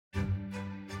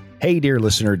Hey, dear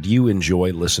listener, do you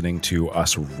enjoy listening to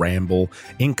us ramble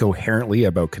incoherently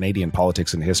about Canadian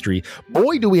politics and history?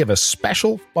 Boy, do we have a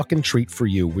special fucking treat for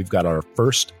you. We've got our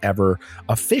first ever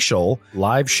official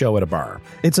live show at a bar.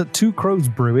 It's at Two Crows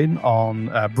Brewing on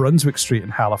Brunswick Street in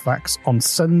Halifax on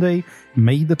Sunday,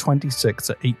 May the 26th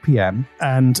at 8 p.m.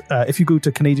 And if you go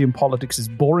to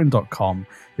CanadianPoliticsIsBoring.com,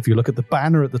 if you look at the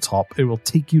banner at the top, it will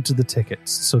take you to the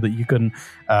tickets so that you can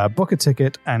book a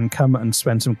ticket and come and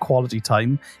spend some quality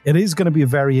time. It is going to be a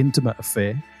very intimate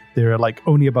affair. There are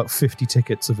only about 50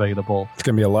 tickets available. It's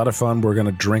going to be a lot of fun. We're going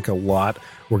to drink a lot.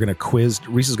 We're going to quiz.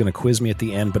 Reese is going to quiz me at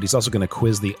the end, but he's also going to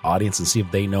quiz the audience and see if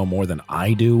they know more than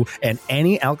I do. And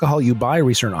any alcohol you buy,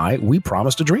 Reese and I, we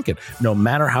promise to drink it, no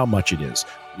matter how much it is.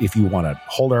 If you want to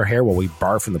hold our hair while we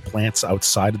barf from the plants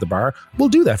outside of the bar, we'll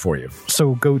do that for you.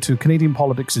 So go to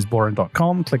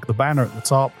CanadianPoliticsIsBoring.com, click the banner at the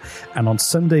top, and on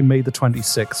Sunday, May the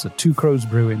 26th at Two Crows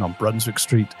Brewing on Brunswick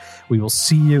Street, we will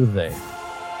see you there.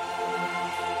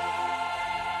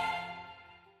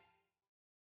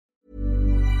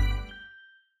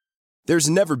 There's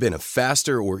never been a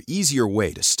faster or easier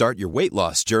way to start your weight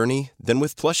loss journey than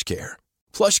with PlushCare.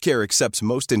 PlushCare accepts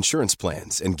most insurance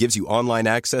plans and gives you online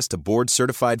access to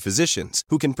board-certified physicians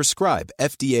who can prescribe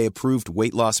FDA-approved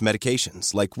weight loss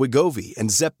medications like Wegovy and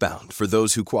Zepbound for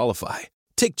those who qualify.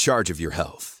 Take charge of your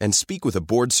health and speak with a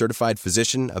board-certified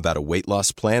physician about a weight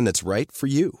loss plan that's right for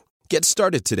you. Get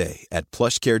started today at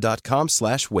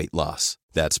plushcare.com/weight loss.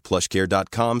 That's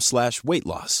plushcare.com/weight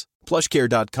loss.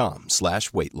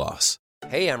 plushcare.com/weight loss.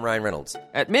 Hey, I'm Ryan Reynolds.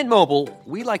 At Mint Mobile,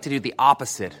 we like to do the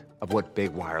opposite of what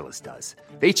Big Wireless does.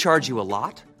 They charge you a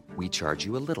lot, we charge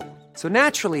you a little. So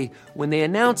naturally, when they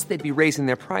announced they'd be raising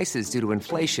their prices due to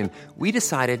inflation, we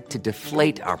decided to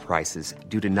deflate our prices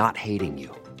due to not hating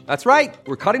you. That's right.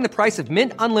 We're cutting the price of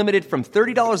Mint Unlimited from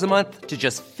 $30 a month to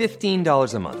just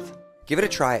 $15 a month. Give it a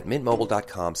try at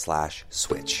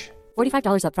mintmobile.com/switch.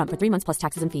 $45 up front for 3 months plus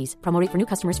taxes and fees. Promo rate for new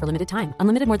customers for limited time.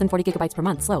 Unlimited more than 40 gigabytes per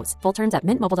month. Slows full terms at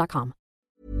mintmobile.com.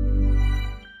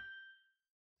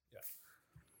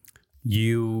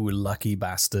 You lucky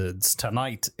bastards.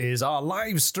 Tonight is our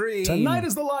live stream. Tonight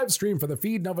is the live stream for the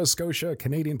Feed Nova Scotia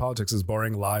Canadian Politics is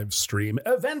Boring live stream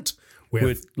event.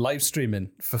 With live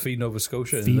streaming for Feed Nova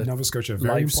Scotia. Feed Nova Scotia,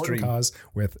 very important stream. cause,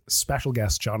 with special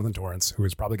guest Jonathan Torrance, who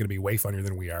is probably going to be way funnier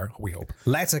than we are, we hope.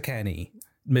 Letterkenny,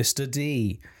 Mr.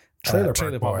 D, Trailer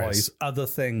Park Boys, Other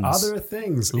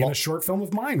Things. In a short film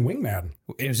of mine, Wingman.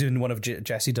 It was in one of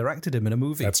Jesse directed him in a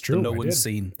movie. That's true. That no one's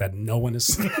seen. That no one has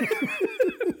seen.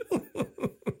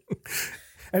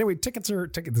 Anyway, tickets.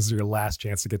 This is your last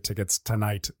chance to get tickets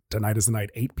tonight. Tonight is the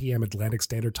night, 8 p.m. Atlantic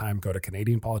Standard Time. Go to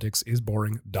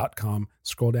CanadianPoliticsIsBoring.com.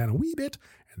 Scroll down a wee bit,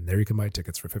 and there you can buy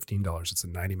tickets for $15. It's a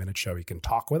 90-minute show. You can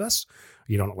talk with us.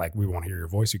 You don't we won't hear your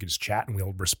voice. You can just chat, and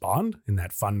we'll respond in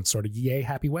that fun sort of yay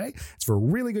happy way. It's for a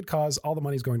really good cause. All the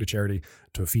money's going to charity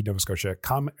to Feed Nova Scotia.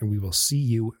 Come, and we will see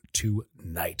you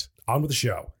tonight. On with the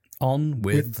show. On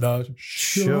with the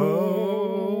show.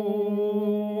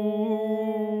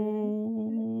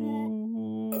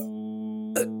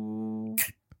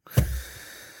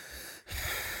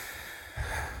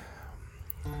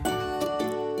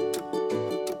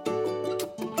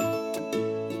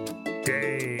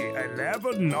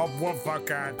 Of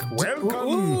Wafakak. Welcome.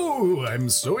 Ooh, I'm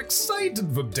so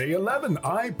excited for day 11.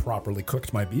 I properly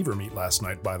cooked my beaver meat last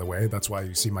night, by the way. That's why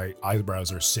you see my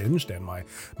eyebrows are singed and my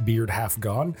beard half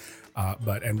gone.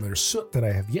 And there's soot that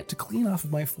I have yet to clean off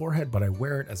of my forehead, but I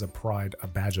wear it as a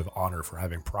badge of honor for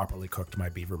having properly cooked my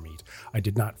beaver meat. I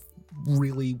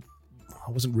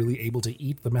wasn't really able to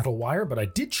eat the metal wire, but I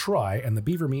did try, and the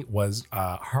beaver meat was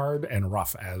hard and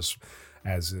rough as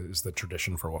is the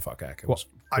tradition for Wafakak.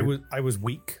 I was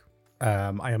weak.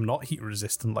 I am not heat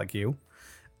resistant like you.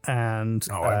 And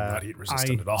I'm not heat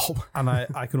resistant at all. And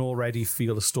I can already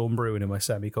feel a storm brewing in my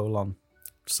semicolon.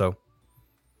 So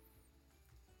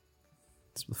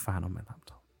it's the fan on my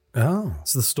laptop. Oh.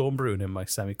 It's the storm brewing in my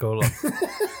semicolon.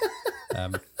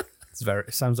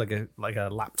 It sounds like a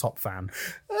laptop fan.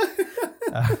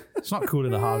 It's not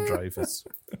cooling a hard drive, it's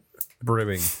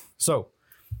brewing. So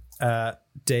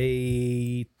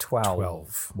day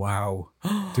 12. Wow.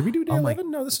 Did we do day 11?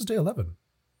 No, this is day 11.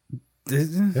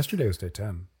 Yesterday was day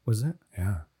 10. Was it?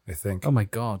 Yeah, I think. Oh my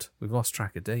God. We've lost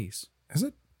track of days. Is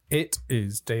it? It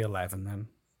is day 11 then.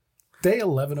 Day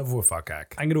 11 of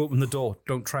Wafakak. I'm going to open the door.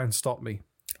 Don't try and stop me.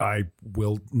 I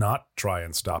will not try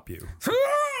and stop you.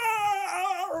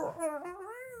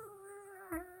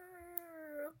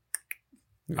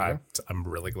 I'm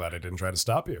really glad I didn't try to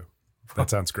stop you. That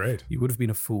sounds great. You would have been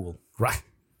a fool. Right.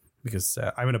 Because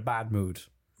I'm in a bad mood.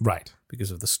 Right.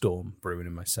 Because of the storm brewing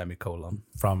in my semicolon.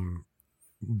 From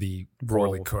the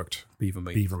broiling Raw cooked beaver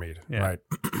meat. beaver meat. Yeah. Right.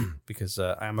 Because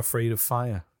I am afraid of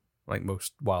fire, like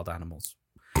most wild animals.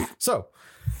 So,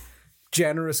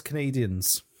 generous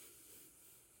Canadians.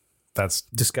 That's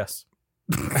Discuss.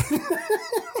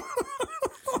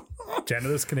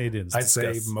 Generous Canadians. I'd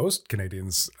say discuss. most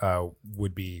Canadians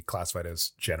would be classified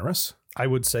as generous. I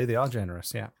would say they are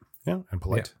generous, yeah. Yeah, and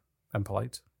polite. And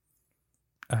polite.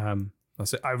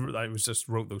 That's it. I was just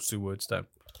wrote those 2 words down.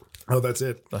 Oh, that's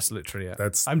it. That's literally it.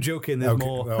 That's I'm joking. There's okay.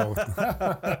 more. Oh,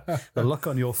 The look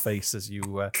on your face as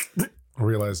you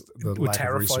realized the We're lack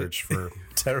terrified. of research for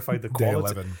terrified the day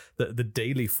quality. 11. The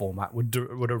daily format would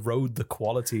erode the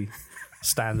quality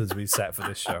standards we set for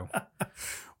this show.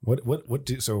 What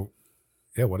do so?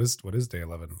 Yeah, what is day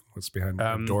 11? What's behind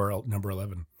door number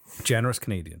 11? Generous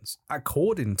Canadians,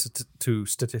 according to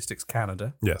Statistics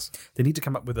Canada, Yes. they need to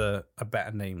come up with a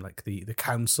better name, like the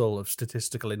Council of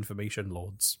Statistical Information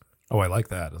Lords. Oh, I like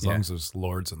that. As Yeah. long as there's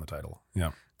lords in the title.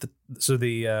 Yeah. So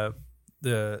the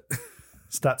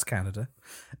Stats Canada,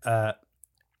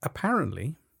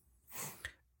 apparently,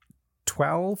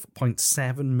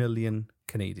 12.7 million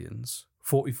Canadians,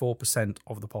 44%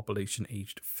 of the population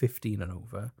aged 15 and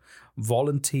over,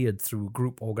 volunteered through a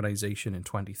group organization in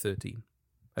 2013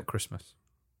 at Christmas.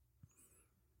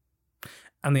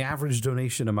 And the average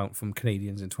donation amount from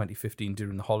Canadians in 2015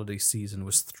 during the holiday season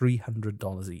was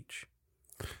 $300 each.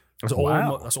 That's,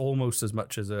 Wow. that's almost as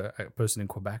much as a person in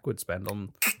Quebec would spend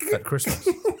on at Christmas.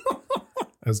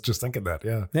 I was just thinking that.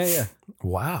 Yeah. Yeah.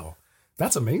 Wow.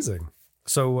 That's amazing.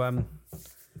 So,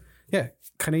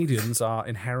 Canadians are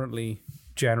inherently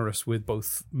generous with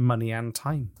both money and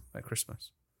time at Christmas.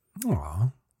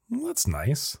 Aw, well, that's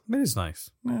nice. It is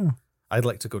nice. Yeah. I'd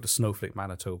like to go to Snowflake,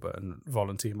 Manitoba and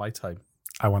volunteer my time.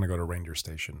 I want to go to Reindeer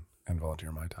Station and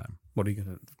volunteer my time. What are you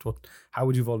going to... How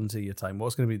would you volunteer your time?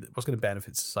 What's going to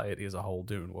benefit society as a whole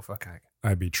doing Wofakag?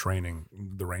 I'd be training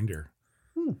the reindeer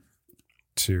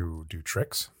to do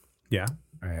tricks Yeah.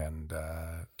 and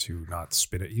to not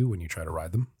spit at you when you try to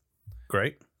ride them,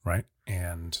 Great. right?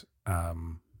 And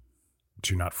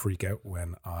to not freak out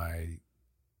when I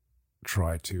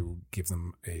try to give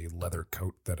them a leather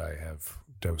coat that I have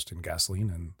doused in gasoline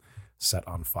and set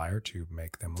on fire to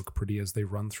make them look pretty as they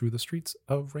run through the streets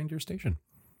of Reindeer Station.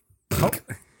 Oh,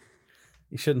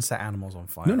 You shouldn't set animals on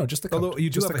fire. no, just the coat. Although you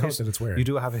do Just have the a coat that it's wearing. You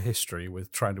do have a history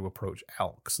with trying to approach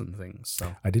elks and things.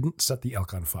 So I didn't set the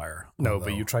elk on fire. no, although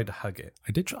but you tried to hug it,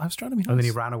 I did. I was trying to be nice. and then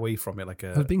he ran away from it like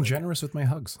I was being generous with my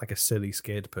hugs. like a silly,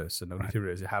 scared person. Only to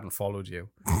realize it hadn't followed you.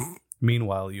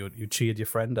 Meanwhile, you cheered your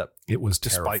friend up, It was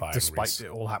terrifying. despite Reese. it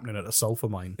all happening at a sulfur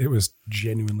mine. It was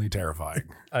genuinely terrifying.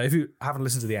 If you haven't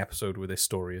listened to the episode where this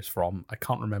story is from, I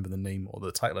can't remember the name or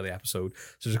the title of the episode,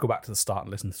 so just go back to the start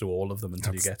and listen through all of them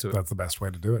until you get to it. That's the best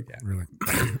way to do it, really.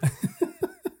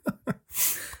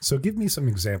 So give me some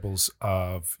examples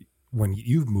of when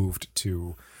you've moved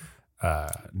to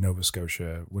Nova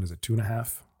Scotia, what is it,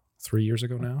 3 years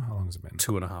ago now? How long has it been?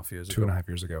 2.5 years Two ago. and a half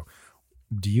years ago.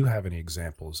 Do you have any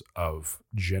examples of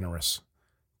generous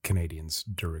Canadians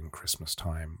during Christmas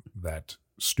time that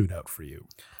stood out for you?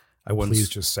 I once, Please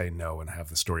just say no and have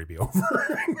the story be over.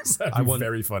 That'd be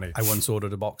very funny. I once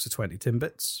ordered a box of 20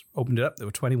 Timbits, opened it up, there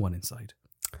were 21 inside.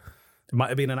 It might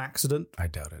have been an accident, I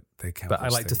doubt it. They count but I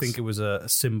those like to things, think it was a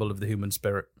symbol of the human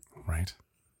spirit. right?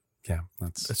 Yeah,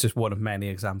 that's It's just one of many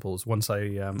examples. Once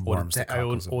I Warms the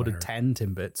cockles of my ordered hair. 10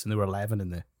 Timbits, and there were 11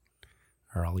 in there.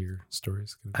 are all your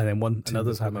stories. And then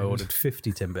another time I related? ordered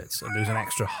 50 Timbits, and there was an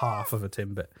extra half of a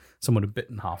Timbit. Someone had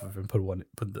bitten half of it and put what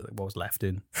was left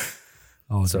in.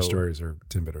 All of your So- stories are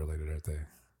Timbit related, aren't they?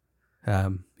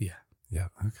 Yeah. Yeah.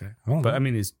 Okay. Well, But I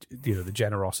mean, the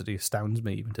generosity astounds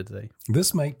me even today.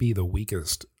 this might be the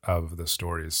weakest of the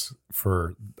stories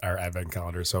for our advent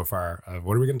calendar so far.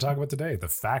 What are we going to talk about today? The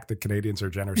fact that Canadians are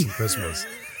generous in Christmas.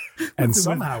 And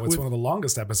somehow it's one of the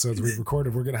longest episodes we've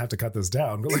recorded. We're going to have to cut this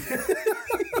down.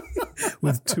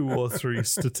 With 2 or 3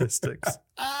 statistics.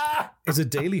 It's a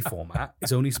daily format.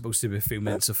 It's only supposed to be a few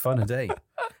minutes of fun a day.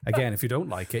 Again, if you don't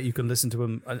like it, you can listen to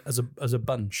them as a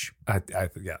bunch.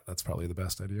 Yeah, that's probably the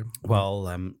best idea. Well,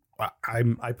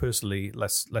 I personally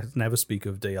let's never speak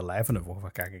of day 11 of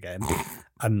Wofakag again,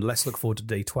 and let's look forward to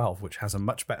day 12, which has a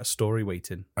much better story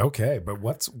waiting. Okay, but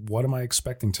what am I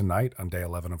expecting tonight on day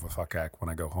 11 of a fuckak when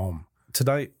I go home?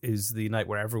 Tonight is the night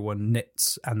where everyone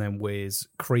knits and then wears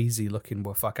crazy looking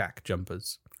Wofakag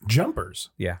jumpers. Jumpers?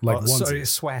 Yeah. Like Well, onesie? sorry,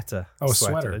 sweater. Oh,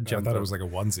 sweater. I Jumper. thought it was like a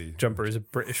onesie. Jumper is a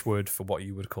British word for what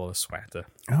you would call a sweater,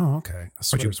 Oh, okay. A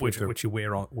sweater's which you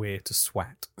wear to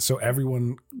sweat. So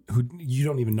everyone who you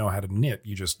don't even know how to knit,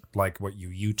 you just like what you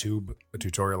YouTube a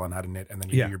tutorial on how to knit, and then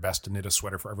you do your best to knit a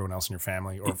sweater for everyone else in your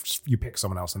family, or you pick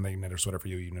someone else and they knit a sweater for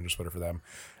you, you knit a sweater for them.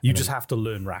 You just have to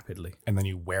learn rapidly. And then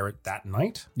you wear it that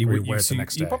night, You or you wear it the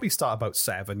next day. You probably start about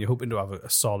 7. You're hoping to have a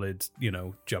solid,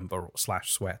 jumper /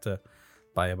 sweater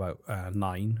by about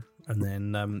 9, and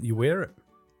then you wear it.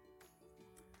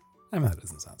 I mean, that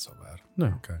doesn't sound so bad. No.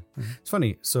 Okay. It's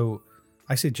funny. So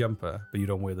I say jumper, but you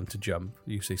don't wear them to jump.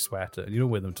 You say sweater, and you don't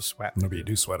wear them to sweat. No, but you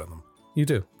do sweat on them. You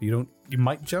do. But you don't. You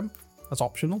might jump. That's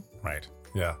optional. Right.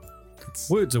 Yeah.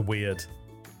 Words are weird.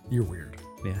 You're weird.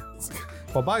 Yeah.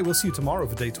 Well, bye. We'll see you tomorrow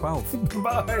for day 12.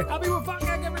 Bye. Happy with fucking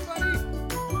everybody.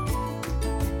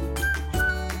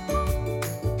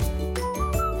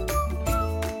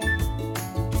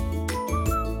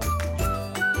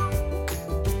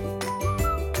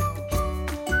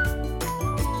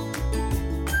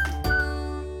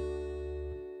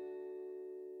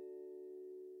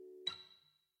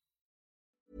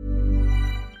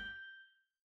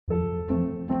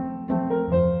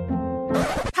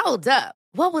 Hold up.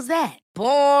 What was that?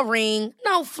 Boring.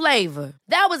 No flavor.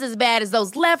 That was as bad as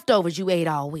those leftovers you ate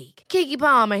all week. Keke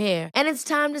Palmer here, and it's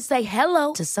time to say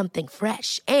hello to something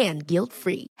fresh and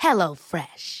guilt-free. Hello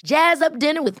Fresh. Jazz up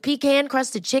dinner with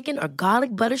pecan-crusted chicken or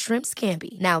garlic butter shrimp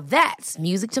scampi. Now that's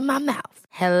music to my mouth.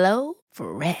 Hello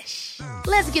Fresh.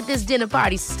 Let's get this dinner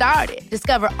party started.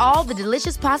 Discover all the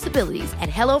delicious possibilities at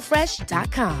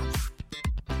hellofresh.com.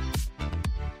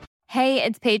 Hey,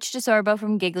 it's Paige DeSorbo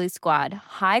from Giggly Squad.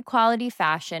 High quality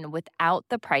fashion without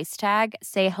the price tag.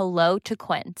 Say hello to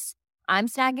Quince. I'm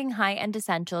snagging high-end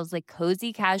essentials like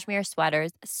cozy cashmere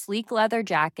sweaters, sleek leather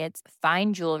jackets,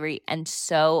 fine jewelry, and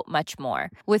so much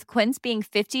more. With Quince being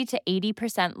 50 to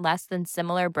 80% less than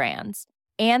similar brands.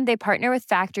 And they partner with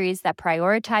factories that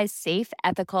prioritize safe,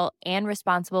 ethical, and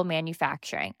responsible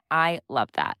manufacturing. I love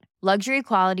that. Luxury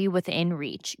quality within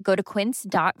reach. Go to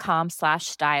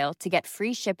quince.com/style to get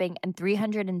free shipping and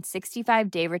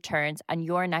 365-day returns on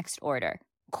your next order.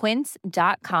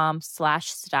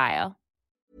 Quince.com/style.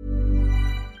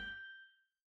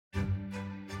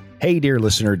 Hey, dear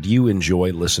listener, do you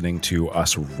enjoy listening to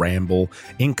us ramble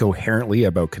incoherently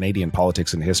about Canadian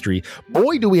politics and history?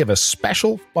 Boy, do we have a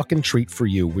special fucking treat for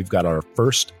you. We've got our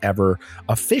first ever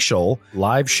official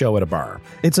live show at a bar.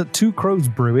 It's at Two Crows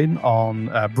Brewing on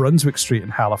Brunswick Street in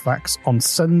Halifax on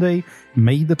Sunday,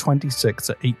 May the 26th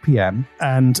at 8 p.m.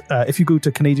 And if you go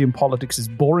to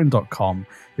CanadianPoliticsIsBoring.com,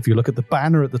 if you look at the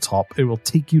banner at the top, it will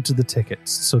take you to the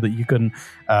tickets so that you can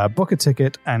book a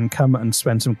ticket and come and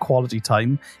spend some quality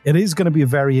time. It is going to be a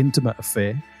very intimate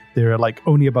affair. There are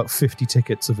only about 50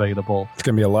 tickets available. It's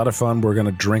going to be a lot of fun. We're going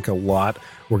to drink a lot.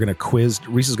 We're going to quiz.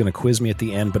 Reese is going to quiz me at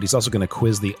the end, but he's also going to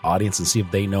quiz the audience and see if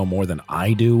they know more than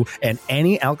I do. And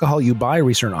any alcohol you buy,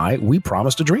 Reese and I, we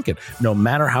promise to drink it, no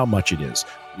matter how much it is.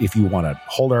 If you want to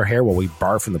hold our hair while we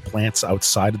barf from the plants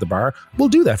outside of the bar, we'll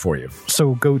do that for you.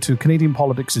 So go to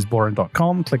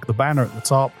CanadianPoliticsIsBoring.com, click the banner at the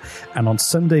top, and on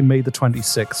Sunday, May the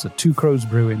 26th at Two Crows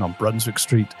Brewing on Brunswick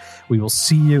Street, we will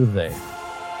see you there.